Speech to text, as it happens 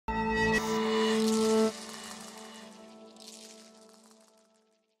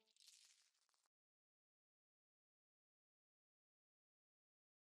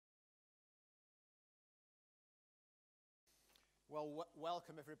Well,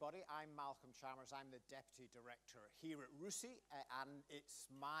 welcome everybody. I'm Malcolm Chalmers. I'm the Deputy Director here at RUSI, and it's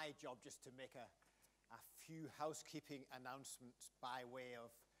my job just to make a few housekeeping announcements by way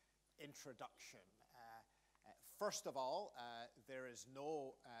of introduction. First of all, there is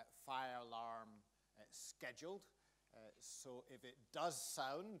no fire alarm scheduled, so if it does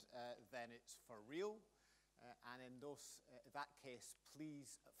sound, then it's for real. And in that case,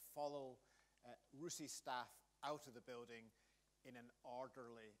 please follow RUSI staff out of the building in an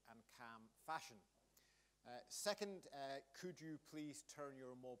orderly and calm fashion. Second, could you please turn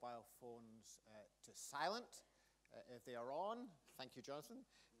your mobile phones to silent if they are on? Thank you, Jonathan.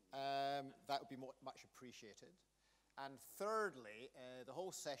 That would be much appreciated. And thirdly, the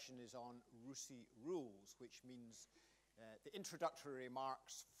whole session is on RUSI rules, which means the introductory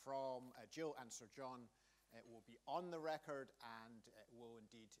remarks from Gill and Sir John will be on the record and will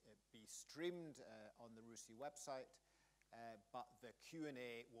indeed be streamed on the RUSI website. But the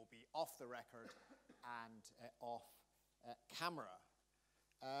Q&A will be off the record and off camera.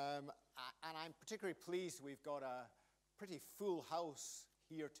 And I'm particularly pleased we've got a pretty full house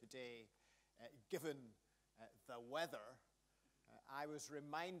here today, given the weather. I was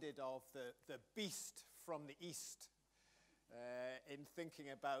reminded of the beast from the east in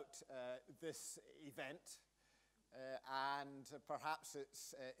thinking about this event. And perhaps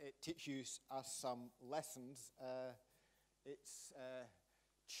it teaches us some lessons. It's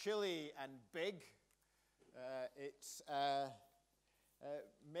chilly and big. It's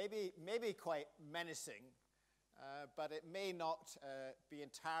maybe quite menacing, but it may not be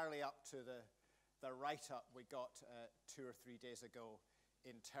entirely up to the write-up we got 2 or 3 days ago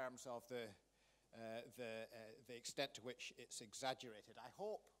in terms of the extent to which it's exaggerated. I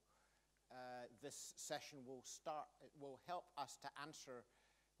hope this session will help us to answer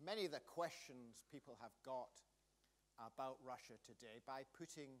many of the questions people have got about Russia today by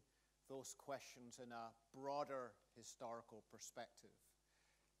putting those questions in a broader historical perspective.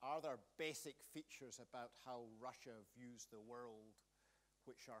 Are there basic features about how Russia views the world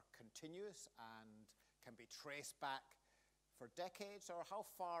which are continuous and can be traced back for decades, or how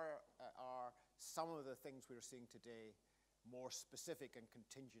far are some of the things we're seeing today more specific and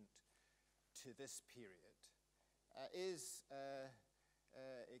contingent to this period?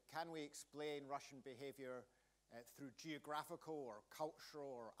 Can we explain Russian behavior through geographical or cultural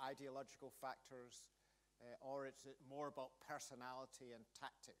or ideological factors, or is it more about personality and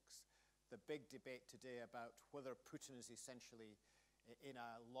tactics? The big debate today about whether Putin is essentially in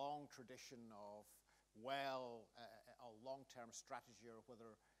a long tradition of a long-term strategy, or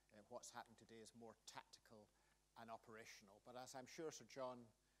whether what's happened today is more tactical and operational. But as I'm sure Sir John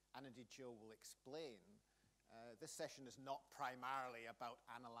and indeed Jill will explain, this session is not primarily about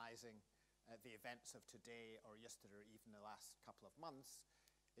analysing the events of today or yesterday or even the last couple of months.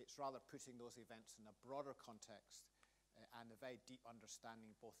 It's rather putting those events in a broader context and a very deep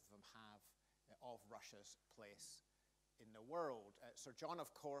understanding both of them have of Russia's place in the world. Sir John,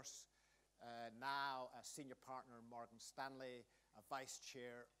 of course, now a senior partner in Morgan Stanley, a vice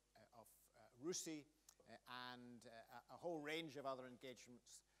chair of RUSI, and a whole range of other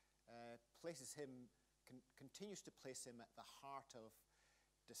engagements, continues to place him at the heart of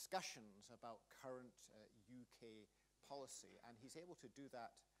discussions about current UK policy, and he's able to do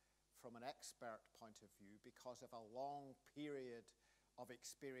that from an expert point of view because of a long period of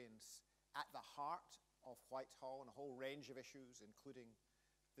experience at the heart of Whitehall and a whole range of issues, including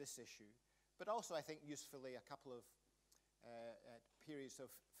this issue, but also I think usefully a couple of periods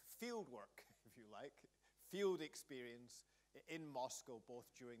of field work, if you like, field experience in Moscow,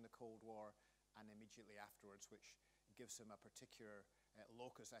 both during the Cold War and immediately afterwards, which gives him a particular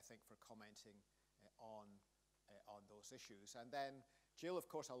locus, I think, for commenting on those issues. And then Jill, of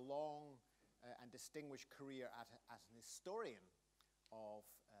course, a long and distinguished career as an historian of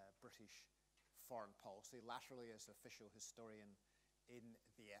British foreign policy, laterally as official historian in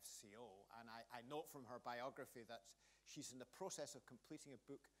the FCO. And I note from her biography that she's in the process of completing a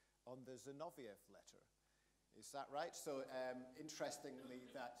book on the Zinoviev letter. Is that right? So interestingly,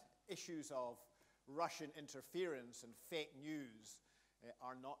 that issues of Russian interference and fake news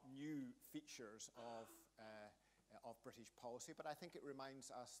are not new features of British policy, but I think it reminds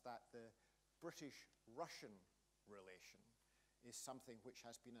us that the British-Russian relation is something which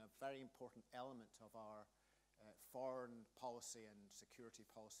has been a very important element of our foreign policy and security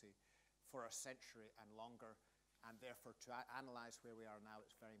policy for a century and longer, and therefore to analyse where we are now,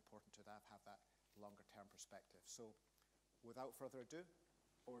 it's very important to have that longer-term perspective. So without further ado,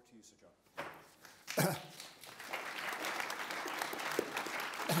 over to you, Sir John.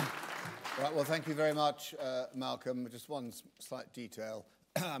 Right, well, thank you very much, Malcolm. Just one slight detail.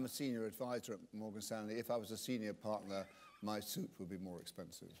 I'm a senior advisor at Morgan Stanley. If I was a senior partner, my suit would be more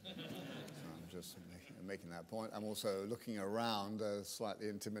expensive. So I'm just making that point. I'm also looking around, slightly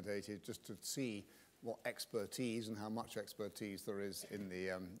intimidated, just to see what expertise and how much expertise there is in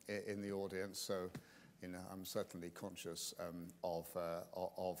the audience. So, you know, I'm certainly conscious of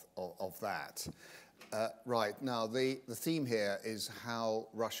that. Right, now the theme here is how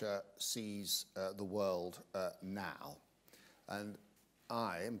Russia sees the world now. And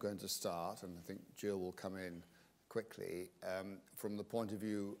I am going to start, and I think Gill will come in quickly, from the point of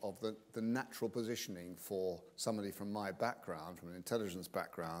view of the natural positioning for somebody from my background, from an intelligence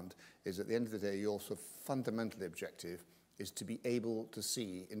background, is at the end of the day, your sort of fundamental objective is to be able to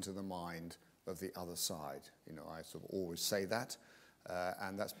see into the mind of the other side. You know, I sort of always say that,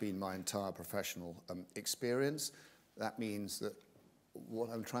 and that's been my entire professional experience. That means that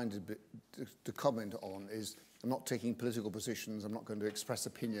what I'm trying to comment on is I'm not taking political positions. I'm not going to express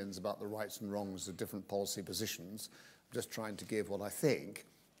opinions about the rights and wrongs of different policy positions. I'm just trying to give what I think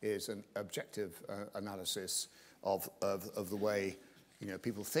is an objective analysis of the way, you know,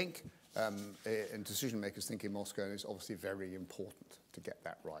 people think and decision makers think in Moscow, and it's obviously very important to get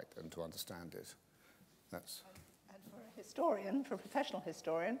that right and to understand it. That's. And for a historian, for a professional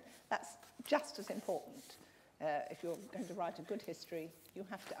historian, that's just as important. If you're going to write a good history, you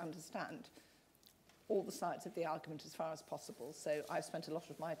have to understand all the sides of the argument as far as possible. So I've spent a lot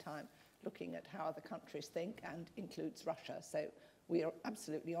of my time looking at how other countries think, and includes Russia. So we are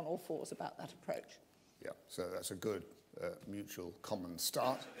absolutely on all fours about that approach. Yeah, so that's a good mutual common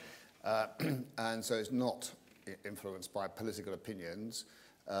start. And so it's not influenced by political opinions.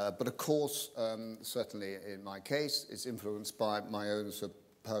 But of course, certainly in my case, it's influenced by my own sort of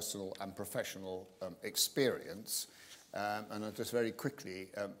personal and professional experience. And I'll just very quickly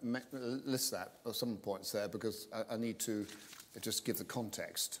list that, or some points there, because I need to just give the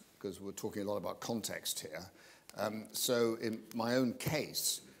context, because we're talking a lot about context here. So in my own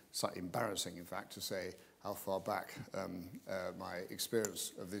case, slightly embarrassing, in fact, to say how far back my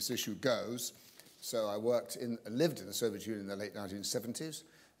experience of this issue goes. So I lived in the Soviet Union in the late 1970s.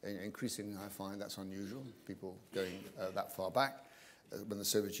 And increasingly, I find that's unusual, people going that far back. When the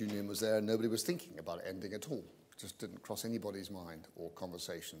Soviet Union was there, nobody was thinking about it ending at all. Just didn't cross anybody's mind or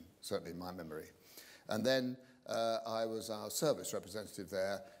conversation, certainly in my memory. And then I was our service representative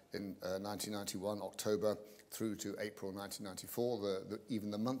there in 1991, October, through to April 1994. Even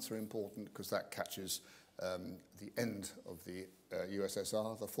the months are important because that catches the end of the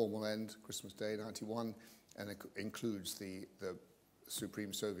USSR, the formal end, Christmas Day 91, and it includes the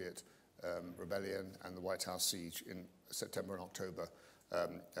Supreme Soviet rebellion and the White House siege in September and October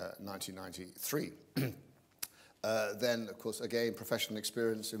 1993. Then, of course, again, professional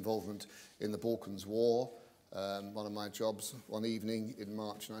experience, involvement in the Balkans War. One of my jobs one evening in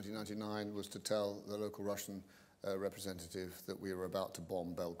March 1999 was to tell the local Russian representative that we were about to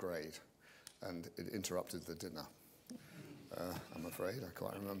bomb Belgrade, and it interrupted the dinner. I'm afraid, I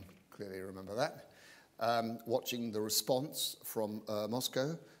quite clearly remember that. Watching the response from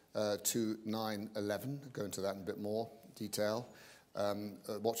Moscow to 9/11, I'll go into that in a bit more detail.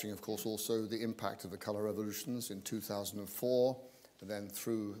 Watching, of course, also the impact of the colour revolutions in 2004, and then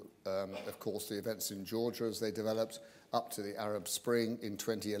through, of course, the events in Georgia as they developed, up to the Arab Spring in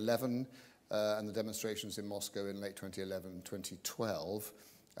 2011, and the demonstrations in Moscow in late 2011, 2012.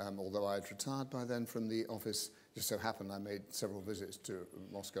 Although I had retired by then from the office, it just so happened I made several visits to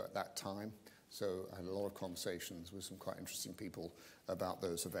Moscow at that time. So I had a lot of conversations with some quite interesting people about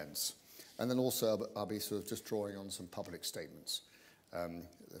those events. And then also I'll be sort of just drawing on some public statements.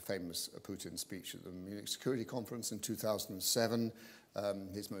 The famous Putin speech at the Munich Security Conference in 2007,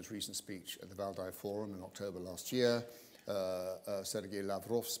 his most recent speech at the Valdai Forum in October last year, Sergei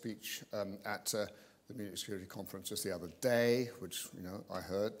Lavrov's speech at the Munich Security Conference just the other day, which, you know, I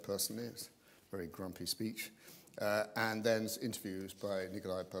heard personally. It's a very grumpy speech. And then interviews by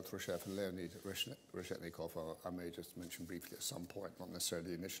Nikolai Patrushev and Leonid Reshetnikov, I may just mention briefly at some point, not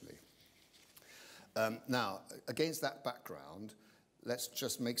necessarily initially. Now, against that background, let's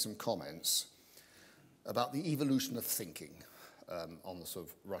just make some comments about the evolution of thinking on the sort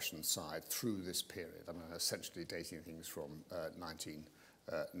of Russian side through this period. I mean, essentially dating things from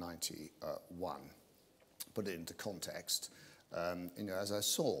 1991. Put it into context. You know, as I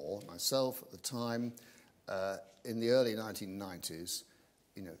saw myself at the time, in the early 1990s,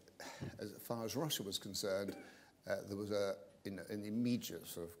 you know, as far as Russia was concerned, there was an immediate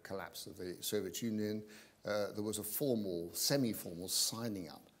sort of collapse of the Soviet Union. There was a formal, semi-formal signing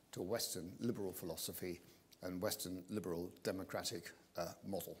up to Western liberal philosophy and Western liberal democratic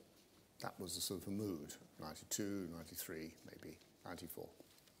model. That was the sort of a mood, 92, 93, maybe 94.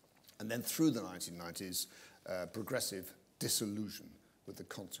 And then through the 1990s, progressive disillusion with the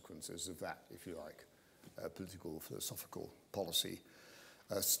consequences of that, if you like, political, philosophical policy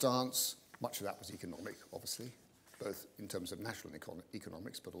stance. Much of that was economic, obviously, both in terms of national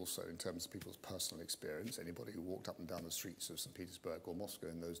economics, but also in terms of people's personal experience. Anybody who walked up and down the streets of St. Petersburg or Moscow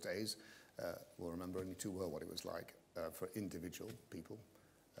in those days will remember only too well what it was like for individual people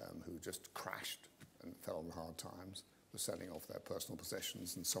who just crashed and fell on hard times, were selling off their personal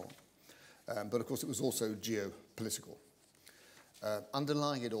possessions and so on. But of course it was also geopolitical.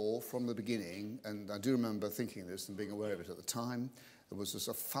 Underlying it all from the beginning, and I do remember thinking this and being aware of it at the time, there was this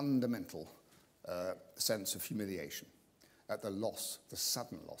a fundamental sense of humiliation at the loss, the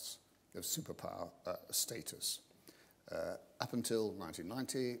sudden loss of superpower status. Up until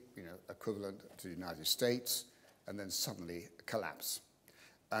 1990, equivalent to the United States, and then suddenly a collapse.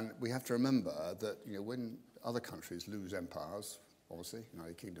 And we have to remember that when other countries lose empires, obviously,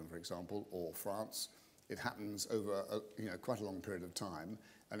 United Kingdom, for example, or France, it happens over quite a long period of time,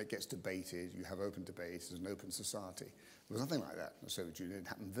 and it gets debated. You have open debate as an open society. There was nothing like that in the Soviet Union. It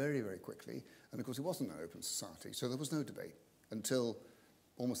happened very, very quickly, and of course it wasn't an open society, so there was no debate until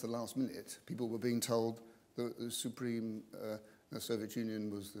almost the last minute. People were being told that the Soviet Union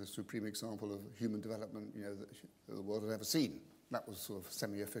was the supreme example of human development that the world had ever seen. That was sort of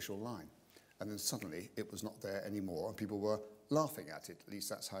semi-official line. And then suddenly it was not there anymore, and people were laughing at it. At least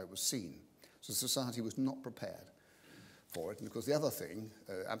that's how it was seen. So society was not prepared for it. And of course the other thing,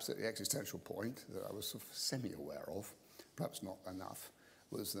 absolutely existential point that I was sort of semi-aware of, perhaps not enough,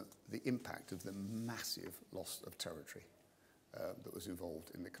 was that the impact of the massive loss of territory that was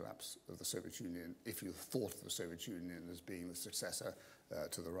involved in the collapse of the Soviet Union, if you thought of the Soviet Union as being the successor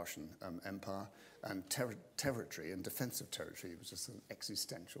to the Russian Empire. And territory and defense of territory was just an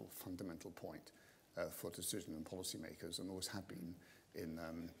existential, fundamental point for decision and policymakers, and always have been in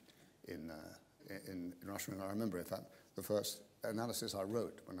Russia. And I remember, in fact, the first analysis I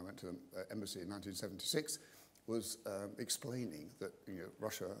wrote when I went to the embassy in 1976 was explaining that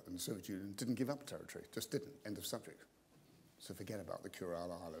Russia and the Soviet Union didn't give up territory, just didn't, end of subject. So forget about the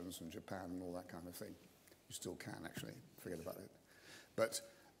Kuril Islands and Japan and all that kind of thing. You still can, actually, forget about it. But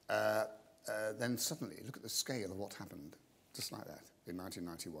then suddenly, look at the scale of what happened, just like that, in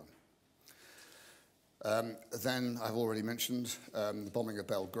 1991. Then I've already mentioned the bombing of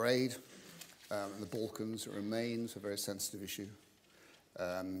Belgrade, the Balkans. It remains a very sensitive issue.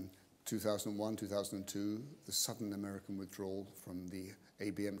 2001, 2002, the sudden American withdrawal from the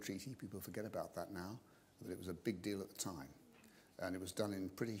ABM treaty. People forget about that now, but it was a big deal at the time. And it was done in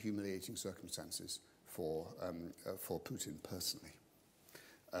pretty humiliating circumstances for Putin personally.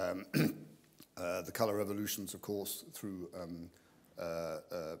 The colour revolutions, of course, through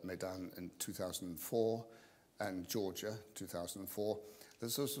Maidan in 2004 and Georgia, 2004.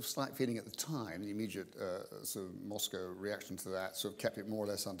 There's a sort of slight feeling at the time, the immediate sort of Moscow reaction to that sort of kept it more or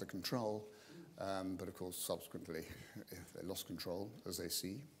less under control. But of course, subsequently, they lost control, as they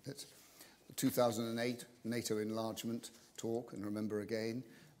see it. 2008, NATO enlargement talk, and remember again,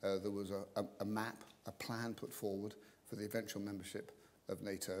 there was a map, a plan put forward for the eventual membership of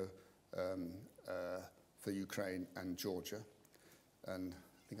NATO for Ukraine and Georgia. And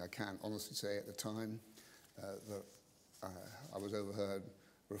I think I can honestly say at the time that I was overheard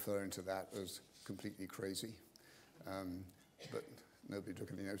referring to that as completely crazy, but nobody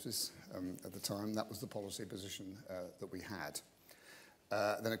took any notice at the time. That was the policy position that we had.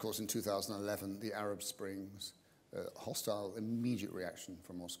 Then, of course, in 2011, the Arab Springs, hostile, immediate reaction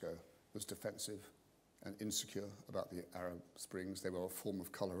from Moscow was defensive and insecure about the Arab Springs. They were a form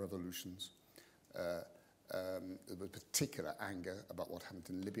of colour revolutions. There was particular anger about what happened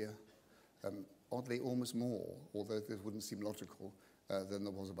in Libya. Oddly, almost more, although this wouldn't seem logical, than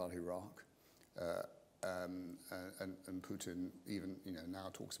there was about Iraq. And Putin even now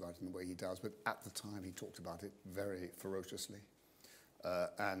talks about it in the way he does, but at the time he talked about it very ferociously.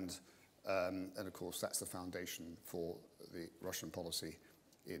 And of course, that's the foundation for the Russian policy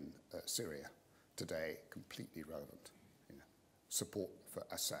in Syria today, completely relevant. Support for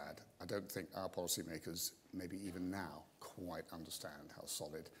Assad. I don't think our policymakers, maybe even now, quite understand how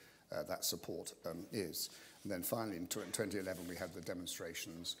solid that support is. And then finally, in 2011, we had the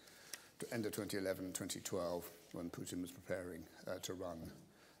demonstrations. End of 2011, 2012, when Putin was preparing to run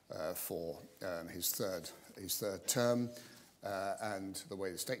for his third term. And the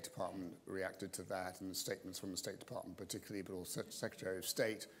way the State Department reacted to that, and the statements from the State Department particularly, but also Secretary of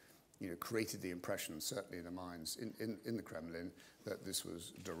State, created the impression, certainly in the minds in the Kremlin, that this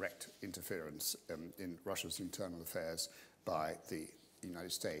was direct interference in Russia's internal affairs by the the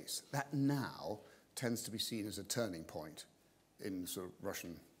United States. That now tends to be seen as a turning point in sort of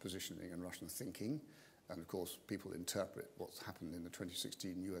Russian positioning and Russian thinking. And of course, people interpret what's happened in the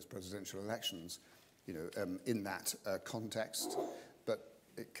 2016 US presidential elections, in that context. But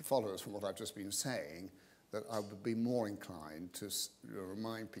it follows from what I've just been saying that I would be more inclined to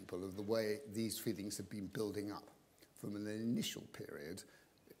remind people of the way these feelings have been building up from an initial period,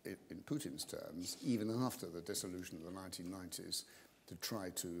 in Putin's terms, even after the dissolution of the 1990s, to try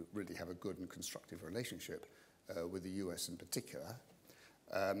to really have a good and constructive relationship with the US in particular.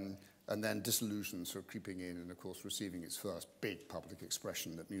 And then dissolution sort of creeping in and, of course, receiving its first big public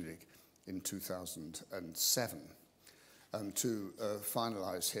expression at Munich in 2007. To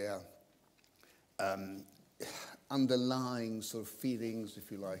finalize here, underlying sort of feelings,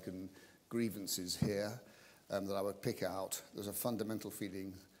 if you like, and grievances here that I would pick out. There's a fundamental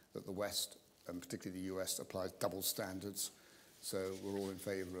feeling that the West, and particularly the US, applies double standards. So we're all in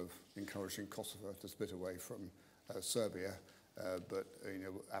favor of encouraging Kosovo to split away from Serbia, but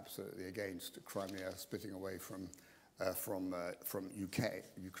absolutely against Crimea splitting away from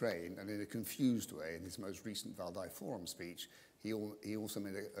Ukraine. And in a confused way, in his most recent Valdai Forum speech, he also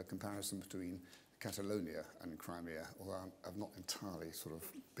made a comparison between Catalonia and Crimea, although I've not entirely sort of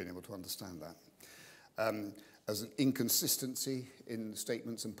been able to understand that. As an inconsistency in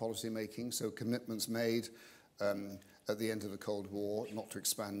statements and policy making, so commitments made at the end of the Cold War not to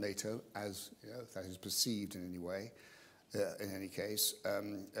expand NATO, as that is perceived in any way, in any case,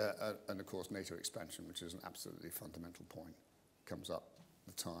 and of course NATO expansion, which is an absolutely fundamental point, comes up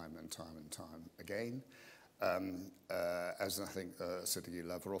time and time again. As I think Sergei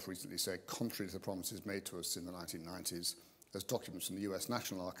Lavrov recently said, contrary to the promises made to us in the 1990s, as documents from the US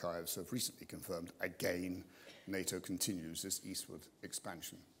National Archives have recently confirmed, again, NATO continues this eastward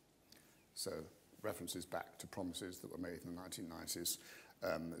expansion. So references back to promises that were made in the 1990s.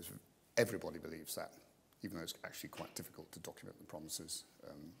 Everybody believes that, even though it's actually quite difficult to document the promises.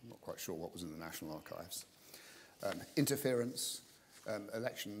 I'm not quite sure what was in the National Archives. Interference,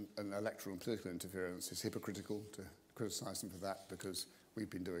 election and electoral and political interference is hypocritical to criticise them for that, because we've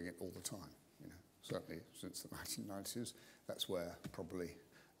been doing it all the time. Certainly since the 1990s, that's where probably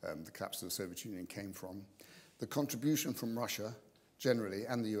the collapse of the Soviet Union came from. The contribution from Russia, generally,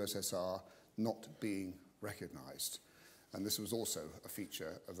 and the USSR not being recognised. And this was also a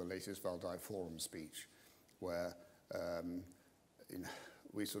feature of the latest Valdai Forum speech, where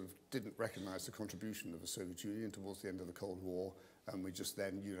we sort of didn't recognise the contribution of the Soviet Union towards the end of the Cold War, and we just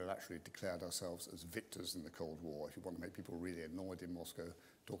then unilaterally declared ourselves as victors in the Cold War. If you want to make people really annoyed in Moscow,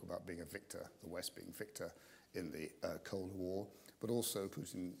 talk about being a victor, the West being victor in the Cold War. But also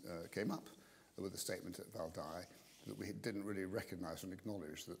Putin came up with a statement at Valdai that we didn't really recognise and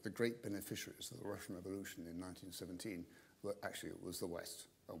acknowledge that the great beneficiaries of the Russian Revolution in 1917 were actually, it was the West,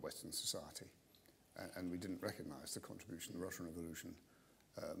 Western society. And we didn't recognise the contribution the Russian Revolution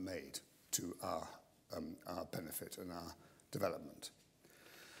made to our benefit and our development.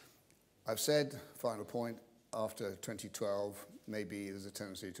 I've said, final point, after 2012, maybe there's a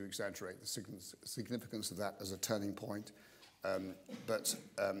tendency to exaggerate the significance of that as a turning point, but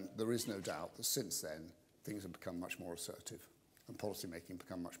there is no doubt that since then, things have become much more assertive, and policy making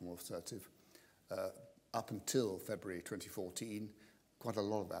become much more assertive. Up until February 2014, quite a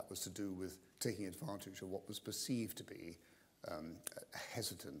lot of that was to do with taking advantage of what was perceived to be a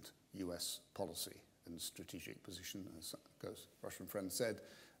hesitant US policy and strategic position. As Russian friend said,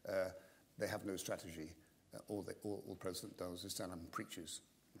 they have no strategy. All the president does is stand up and preaches.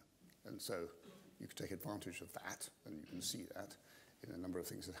 And so you could take advantage of that, and you can see that in a number of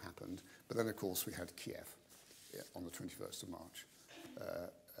things that happened. But then, of course, we had Kiev on the 21st of March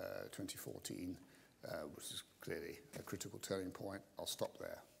 2014, which is clearly a critical turning point. I'll stop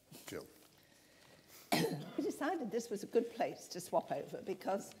there. Jill. We decided this was a good place to swap over,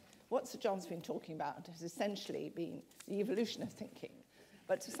 because what Sir John's been talking about has essentially been the evolution of thinking,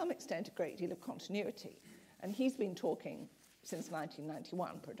 but to some extent a great deal of continuity. And he's been talking since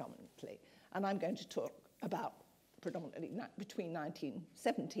 1991 predominantly, and I'm going to talk about predominantly between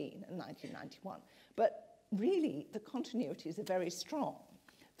 1917 and 1991. But really, the continuities are very strong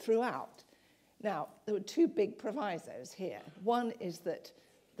throughout. Now, there were two big provisos here. One is that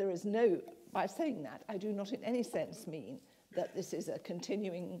there is no, by saying that, I do not in any sense mean that this is a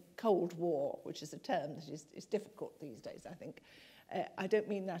continuing Cold War, which is a term that is difficult these days, I think. I don't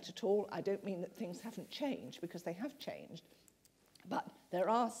mean that at all. I don't mean that things haven't changed, because they have changed. But there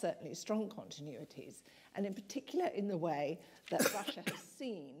are certainly strong continuities, and in particular in the way that Russia has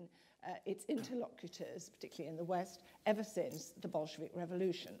seen its interlocutors, particularly in the West, ever since the Bolshevik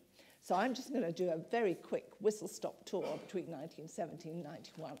Revolution. So I'm just going to do a very quick whistle-stop tour between 1917 and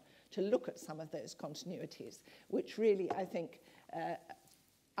 1991 to look at some of those continuities, which really, I think,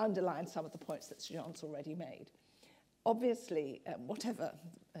 underline some of the points that Sir John's already made. Obviously, whatever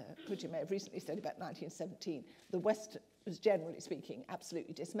Putin may have recently said about 1917, the West was, generally speaking,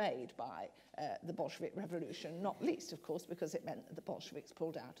 absolutely dismayed by the Bolshevik Revolution, not least, of course, because it meant that the Bolsheviks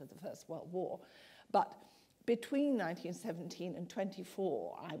pulled out of the First World War. But between 1917 and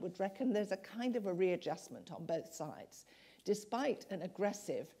 24, I would reckon there's a kind of a readjustment on both sides. Despite an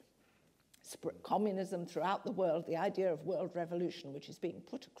aggressive communism throughout the world, the idea of world revolution, which is being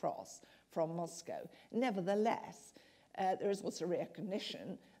put across from Moscow, nevertheless, there is also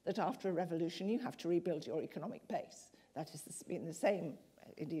recognition that after a revolution, you have to rebuild your economic base. That has been the same,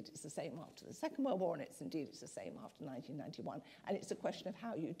 indeed it's the same after the Second World War, and it's the same after 1991, and it's a question of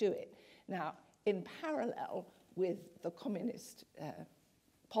how you do it. Now, in parallel with the communist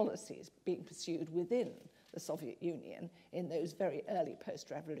policies being pursued within the Soviet Union in those very early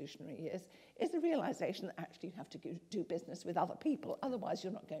post-revolutionary years, is the realization that actually you have to do business with other people, otherwise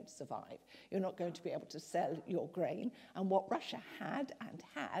you're not going to survive. You're not going to be able to sell your grain, and what Russia had and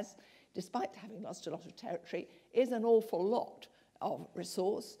has, despite having lost a lot of territory, is an awful lot of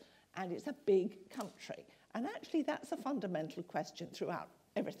resource, and it's a big country. And actually that's a fundamental question throughout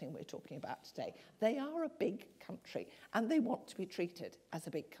everything we're talking about today. They are a big country, and they want to be treated as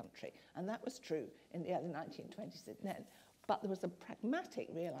a big country. And that was true in the early 1920s and then. But there was a pragmatic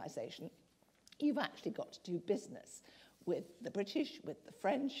realization, you've actually got to do business with the British, with the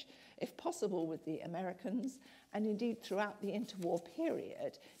French, if possible with the Americans, and indeed throughout the interwar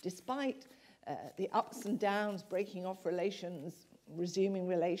period, despite the ups and downs, breaking off relations, resuming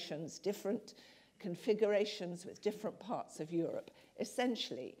relations, different configurations with different parts of Europe,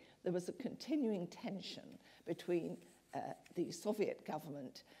 essentially there was a continuing tension between the Soviet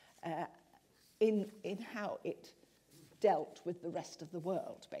government in how it dealt with the rest of the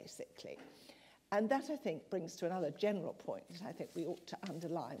world, basically. And that, I think, brings to another general point that I think we ought to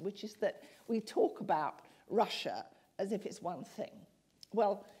underline, which is that we talk about Russia as if it's one thing.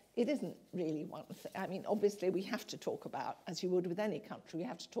 Well, it isn't really one thing. I mean, obviously, we have to talk about, as you would with any country, we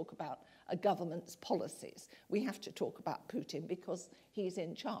have to talk about a government's policies. We have to talk about Putin because he's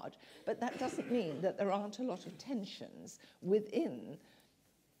in charge. But that doesn't mean that there aren't a lot of tensions within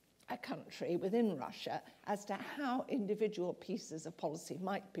a country, within Russia, as to how individual pieces of policy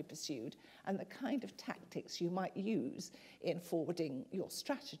might be pursued and the kind of tactics you might use in forwarding your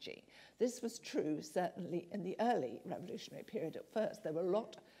strategy. This was true, certainly, in the early revolutionary period at first. There were a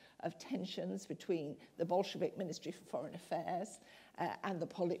lot of tensions between the Bolshevik Ministry for Foreign Affairs and the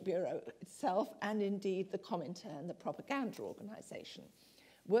Politburo itself, and indeed the Comintern, the propaganda organization.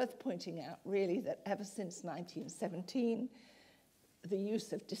 Worth pointing out, really, that ever since 1917, the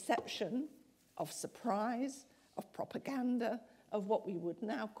use of deception, of surprise, of propaganda, of what we would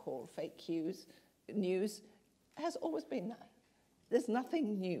now call fake news, has always been there. There's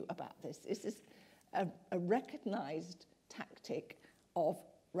nothing new about this. This is a recognized tactic of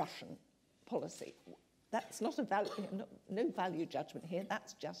Russian policy. That's not a value, no value judgment here,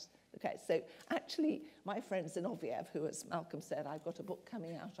 that's just the case. So actually, my friend Zinoviev, who, as Malcolm said, I've got a book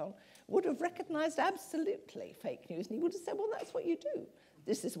coming out on, would have recognized absolutely fake news, and he would have said, well, that's what you do.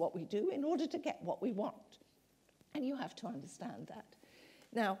 This is what we do in order to get what we want. And you have to understand that.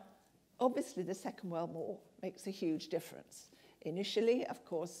 Now, obviously, the Second World War makes a huge difference. Initially, of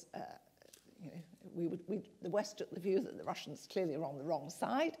course, the West took the view that the Russians clearly are on the wrong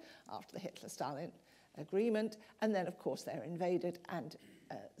side after the Hitler-Stalin agreement, and then, of course, they're invaded, and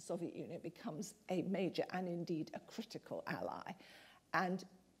the Soviet Union becomes a major and indeed a critical ally. And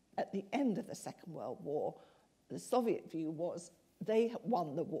at the end of the Second World War, the Soviet view was they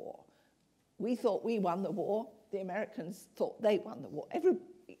won the war. We thought we won the war. The Americans thought they won the war.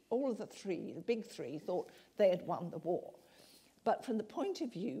 All of the three, the big three, thought they had won the war. But from the point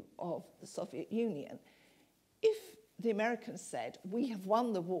of view of the Soviet Union, if the Americans said, we have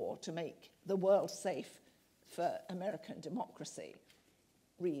won the war to make the world safe for American democracy,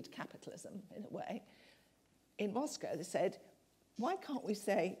 read capitalism in a way, in Moscow they said, why can't we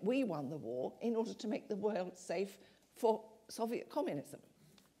say we won the war in order to make the world safe for Soviet communism?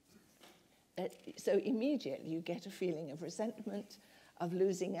 So immediately you get a feeling of resentment, of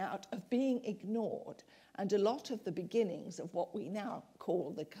losing out, of being ignored. And a lot of the beginnings of what we now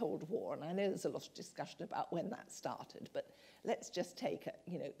call the Cold War, and I know there's a lot of discussion about when that started, but let's just take,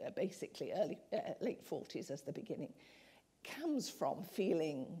 basically late 40s as the beginning, comes from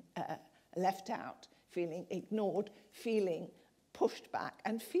feeling left out, feeling ignored, feeling pushed back,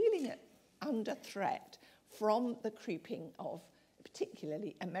 and feeling it under threat from the creeping of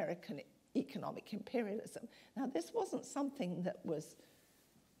particularly American economic imperialism. Now, this wasn't something that was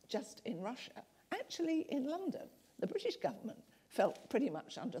just in Russia. Actually, in London, the British government felt pretty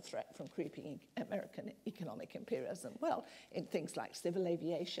much under threat from creeping American economic imperialism. Well, in things like civil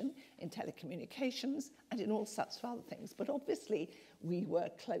aviation, in telecommunications, and in all sorts of other things. But obviously, we were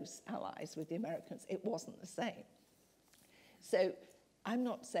close allies with the Americans. It wasn't the same. So I'm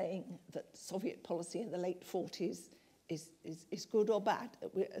not saying that Soviet policy in the late 40s is good or bad.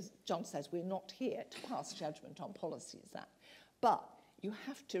 As John says, we're not here to pass judgment on policies that. But you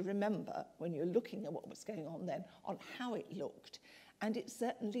have to remember, when you're looking at what was going on then, on how it looked. And it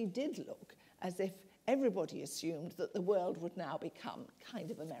certainly did look as if everybody assumed that the world would now become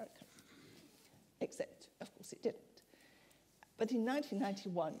kind of American. Except, of course, it didn't. But in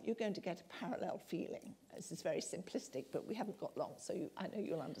 1991, you're going to get a parallel feeling. This is very simplistic, but we haven't got long, so I know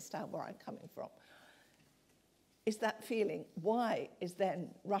you'll understand where I'm coming from. Is that feeling, why is then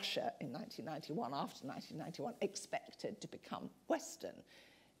Russia in 1991, after 1991, expected to become Western?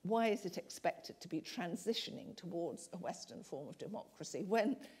 Why is it expected to be transitioning towards a Western form of democracy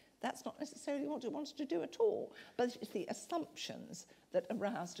when that's not necessarily what it wants to do at all? But it's the assumptions that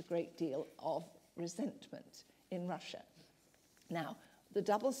aroused a great deal of resentment in Russia. Now, the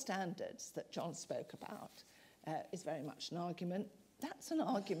double standards that John spoke about is very much an argument. That's an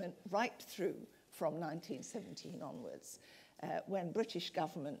argument right through from 1917 onwards, when British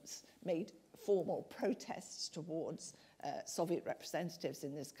governments made formal protests towards Soviet representatives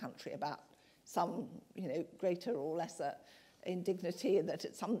in this country about some, greater or lesser indignity, and that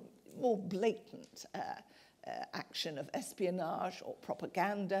it's some more blatant action of espionage or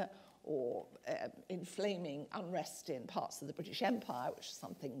propaganda or inflaming unrest in parts of the British Empire, which is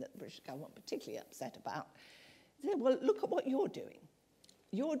something that the British government particularly upset about. They said, well, look at what you're doing.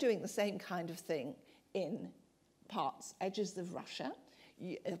 You're doing the same kind of thing in edges of Russia.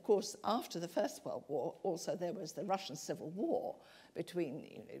 Of course, after the First World War, also there was the Russian Civil War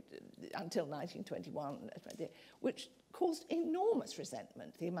between, until 1921, which caused enormous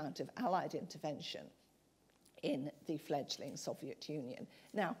resentment, the amount of Allied intervention in the fledgling Soviet Union.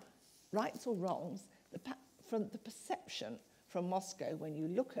 Now, rights or wrongs, from the perception from Moscow, when you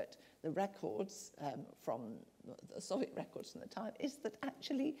look at the records from the Soviet records from the time, is that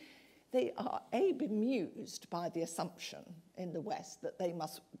actually they are, A, bemused by the assumption in the West that they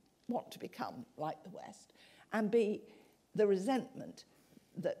must want to become like the West, and B, the resentment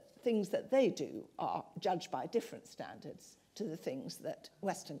that things that they do are judged by different standards to the things that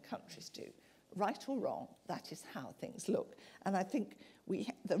Western countries do. Right or wrong, that is how things look. And I think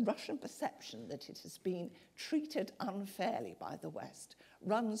the Russian perception that it has been treated unfairly by the West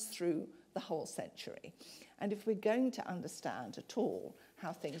runs through the whole century. And if we're going to understand at all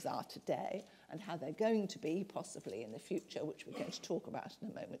how things are today and how they're going to be possibly in the future, which we're going to talk about in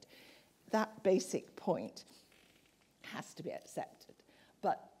a moment, that basic point has to be accepted.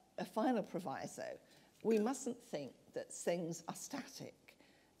 But a final proviso, we mustn't think that things are static.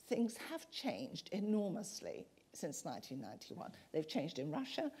 Things have changed enormously since 1991. They've changed in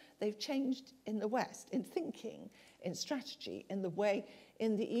Russia, they've changed in the West, in thinking, in strategy, in the way,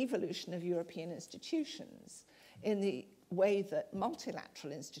 in the evolution of European institutions, in the way that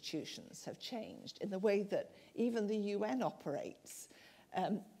multilateral institutions have changed, in the way that even the UN operates.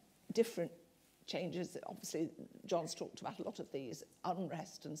 Different changes, obviously John's talked about a lot of these,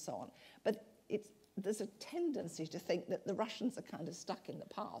 unrest and so on, but there's a tendency to think that the Russians are kind of stuck in the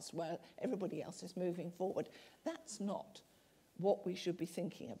past where everybody else is moving forward. That's not what we should be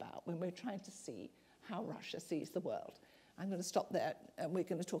thinking about when we're trying to see how Russia sees the world. I'm going to stop there, and we're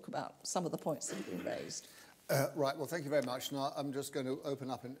going to talk about some of the points that have been raised. Right, well, thank you very much. Now, I'm just going to open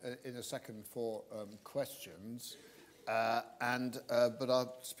up in a second for questions. But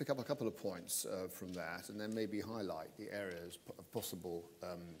I'll just pick up a couple of points from that and then maybe highlight the areas of possible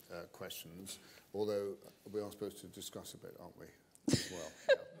questions, although we are supposed to discuss a bit, aren't we, as well?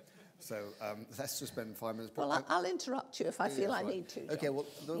 Yeah. So let's just spend 5 minutes. Well, I'll interrupt you if I feel I need to, John. Okay, well,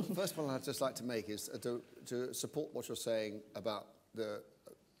 the first one I'd just like to make is to support what you're saying about the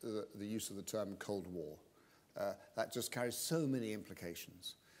use of the term Cold War. That just carries so many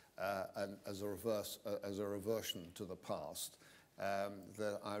implications. And as a reversion to the past,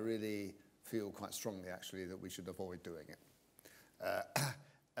 that I really feel quite strongly, actually, that we should avoid doing it.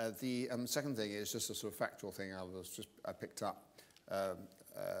 The second thing is just a sort of factual thing. I picked up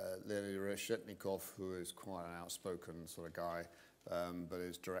Leonid Reshetnikov, who is quite an outspoken sort of guy, but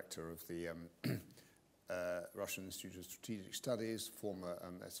is director of the Russian Institute of Strategic Studies, former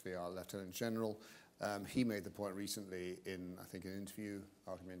SVR Lieutenant General. He made the point recently in, I think, an interview,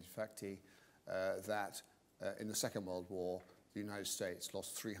 Argumenti Facti, that in the Second World War, the United States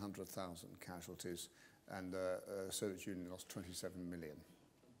lost 300,000 casualties, and the Soviet Union lost 27 million.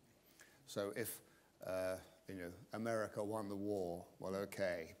 So if America won the war, well,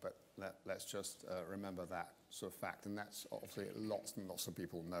 okay, but let's just remember that sort of fact, and that's obviously lots and lots of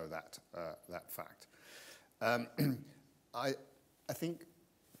people know that fact. I think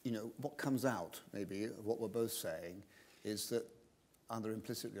what comes out maybe of what we're both saying is that either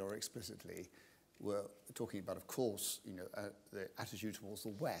implicitly or explicitly we're talking about, of course, the attitude towards the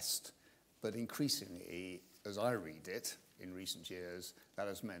West, but increasingly, as I read it in recent years, that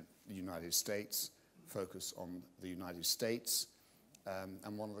has meant the United States, focus on the United States.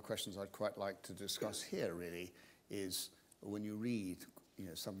 And one of the questions I'd quite like to discuss here really is when you read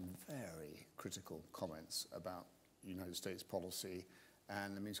some very critical comments about United States policy,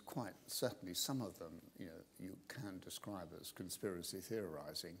 and I mean quite certainly some of them you can describe as conspiracy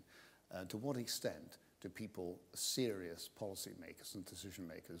theorizing. To what extent do people, serious policymakers and decision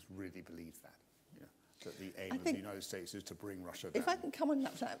makers, really believe that? That the aim of the United States is to bring Russia down? If I can come on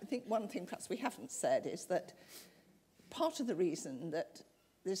that, I think one thing perhaps we haven't said is that part of the reason that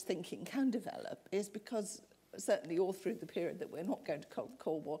this thinking can develop is because certainly all through the period that we're not going to call the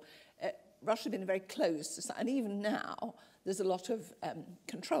Cold War, Russia has been a very closed society, and even now there's a lot of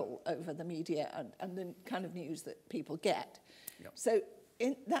control over the media and the kind of news that people get. Yep. So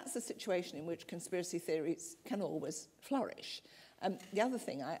that's a situation in which conspiracy theories can always flourish. The other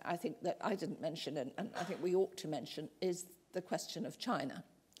thing I think that I didn't mention, and I think we ought to mention, is the question of China.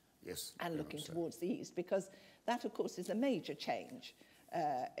 Yes. And looking towards the East, because that, of course, is a major change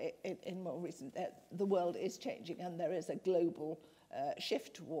in more recent... the world is changing, and there is a global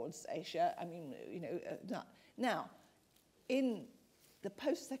shift towards Asia. I mean, now, in the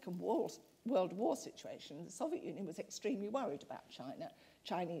post-Second World War situation, the Soviet Union was extremely worried about China,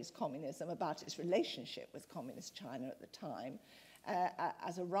 Chinese communism, about its relationship with communist China at the time,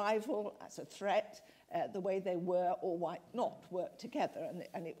 as a rival, as a threat, the way they were or might not work together,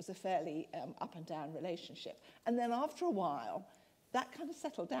 and it was a fairly up and down relationship. And then after a while, that kind of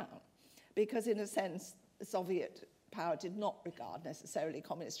settled down, because in a sense, the Soviet power did not regard necessarily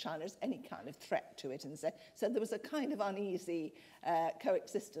communist China as any kind of threat to it, and so there was a kind of uneasy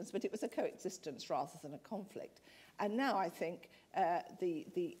coexistence, but it was a coexistence rather than a conflict. And now I think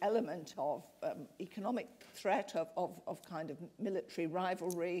the element of economic threat, of kind of military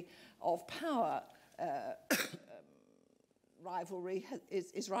rivalry, of power rivalry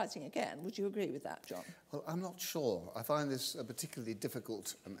is rising again. Would you agree with that, John? Well, I'm not sure. I find this a particularly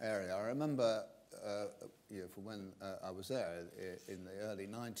difficult area. I remember, from when I was there in the early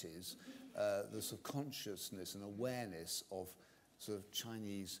 90s, the sort of consciousness and awareness of sort of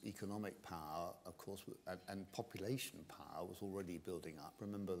Chinese economic power, of course, and population power was already building up.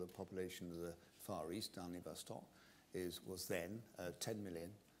 Remember, the population of the Far East, down near Vostok, was then 10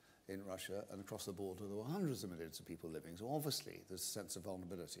 million in Russia, and across the border there were hundreds of millions of people living. So obviously there's a sense of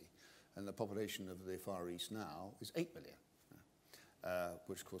vulnerability. And the population of the Far East now is 8 million,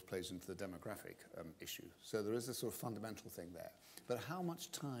 which of course plays into the demographic issue. So there is a sort of fundamental thing there. But how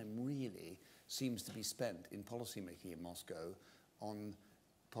much time really seems to be spent in policymaking in Moscow on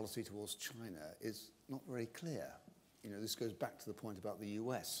policy towards China is not very clear. This goes back to the point about the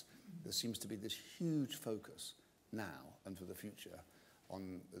US. There seems to be this huge focus now and for the future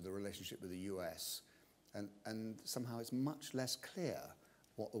on the relationship with the US, and somehow it's much less clear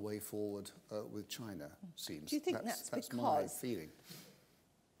what the way forward with China seems. Do you think that's because my feeling.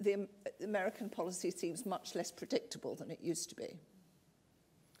 The American policy seems much less predictable than it used to be?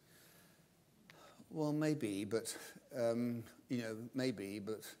 Well, maybe, but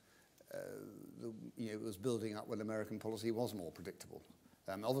it was building up when American policy was more predictable.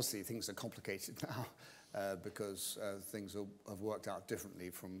 Obviously, things are complicated now because things have worked out differently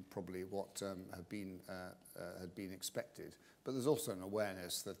from probably what had been expected. But there's also an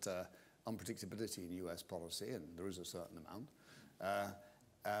awareness that unpredictability in US policy, and there is a certain amount,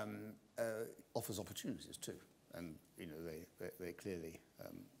 offers opportunities too. And they clearly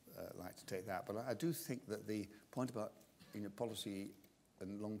like to take that. But I do think that the point about policy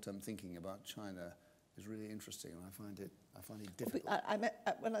and long-term thinking about China is really interesting, and I find it difficult.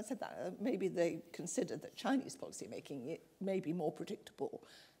 When I said that, maybe they consider that Chinese policy making it may be more predictable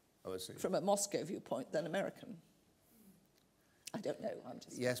from a Moscow viewpoint than American. I don't know. I'm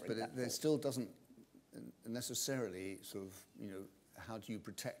just but it still doesn't necessarily sort of how do you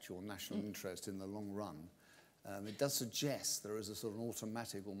protect your national interest in the long run? It does suggest there is a sort of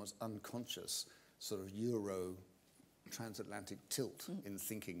automatic, almost unconscious sort of Euro transatlantic tilt in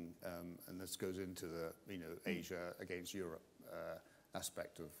thinking, and this goes into the Asia against Europe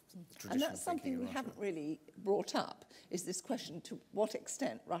aspect of traditional And that's something thinking in we Russia. haven't really brought up, is this question to what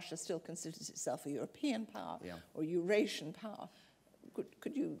extent Russia still considers itself a European power or Eurasian power.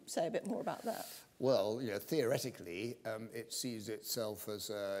 Could you say a bit more about that? Well, theoretically, it sees itself as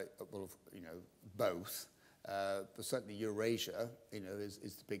both. But certainly Eurasia, is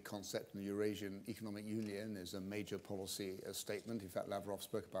the big concept, and the Eurasian Economic Union is a major policy statement. In fact, Lavrov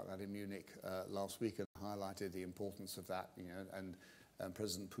spoke about that in Munich last week and highlighted the importance of that, and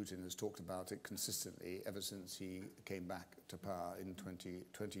President Putin has talked about it consistently ever since he came back to power in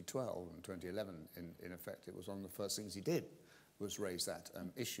 2012 and 2011. In effect, it was one of the first things he did, was raise that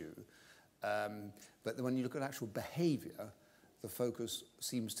issue. But when you look at actual behaviour, the focus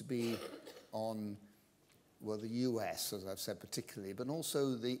seems to be on, well, the US, as I've said particularly, but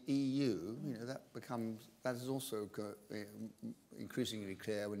also the EU. That is also increasingly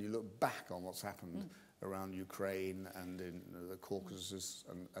clear when you look back on what's happened around Ukraine and in the Caucasus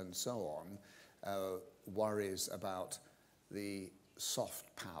and so on. Worries about the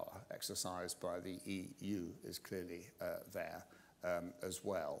soft power exercised by the EU is clearly there as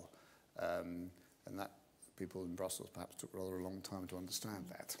well. And that people in Brussels perhaps took rather a long time to understand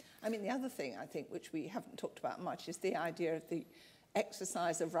that. I mean, the other thing, I think, which we haven't talked about much, is the idea of the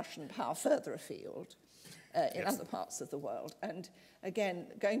exercise of Russian power further afield in other parts of the world. And again,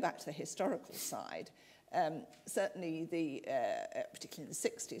 going back to the historical side, certainly particularly in the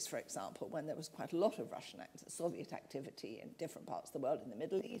 60s, for example, when there was quite a lot of Soviet activity in different parts of the world, in the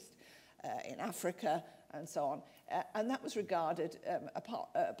Middle East, in Africa, and so on. And that was regarded, apart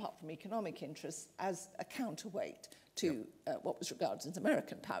from economic interests, as a counterweight to what was regarded as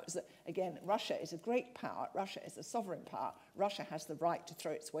American powers. That, again, Russia is a great power, Russia is a sovereign power, Russia has the right to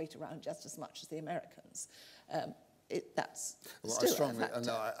throw its weight around just as much as the Americans. That's still a factor.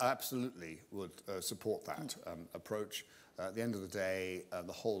 No, I absolutely would support that approach. At the end of the day,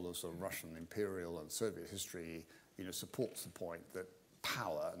 the whole of sort of Russian imperial and Soviet history, supports the point that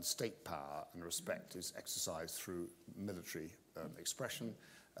power and state power and respect is exercised through military expression,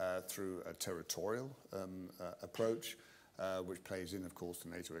 through a territorial approach, which plays in, of course, to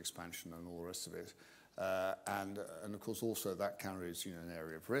NATO expansion and all the rest of it. And of course, also that carries an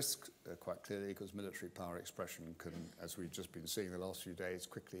area of risk quite clearly, because military power expression can, as we've just been seeing the last few days,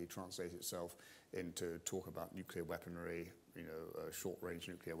 quickly translate itself into talk about nuclear weaponry, short-range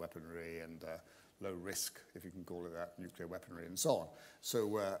nuclear weaponry, and low risk, if you can call it that, nuclear weaponry, and so on.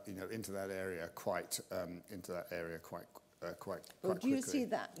 So into that area quite Well, do you quickly. see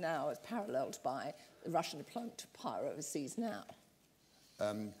that now as paralleled by the Russian deployment of power overseas now?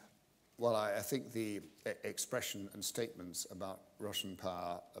 Well, I think the expression and statements about Russian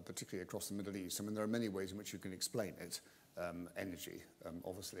power, particularly across the Middle East, there are many ways in which you can explain it. Energy,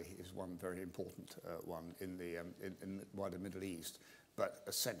 obviously, is one very important one in the wider Middle East. But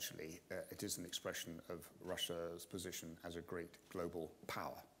essentially, it is an expression of Russia's position as a great global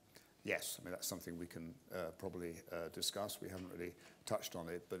power. Yes, that's something we can probably discuss. We haven't really touched on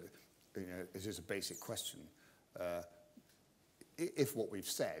it, but it is a basic question. If what we've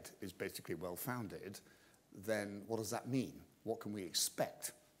said is basically well-founded, then what does that mean? What can we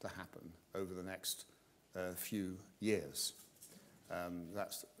expect to happen over the next few years?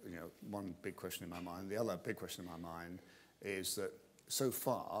 That's one big question in my mind. The other big question in my mind is that so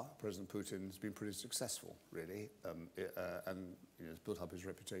far, President Putin has been pretty successful, really, and has built up his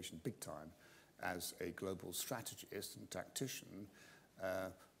reputation big time as a global strategist and tactician.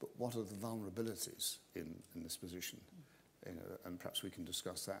 But what are the vulnerabilities in this position? And perhaps we can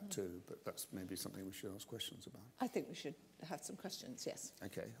discuss that too, but that's maybe something we should ask questions about. I think we should have some questions, yes.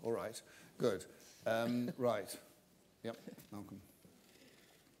 Okay, all right, good. Right, yep, Malcolm.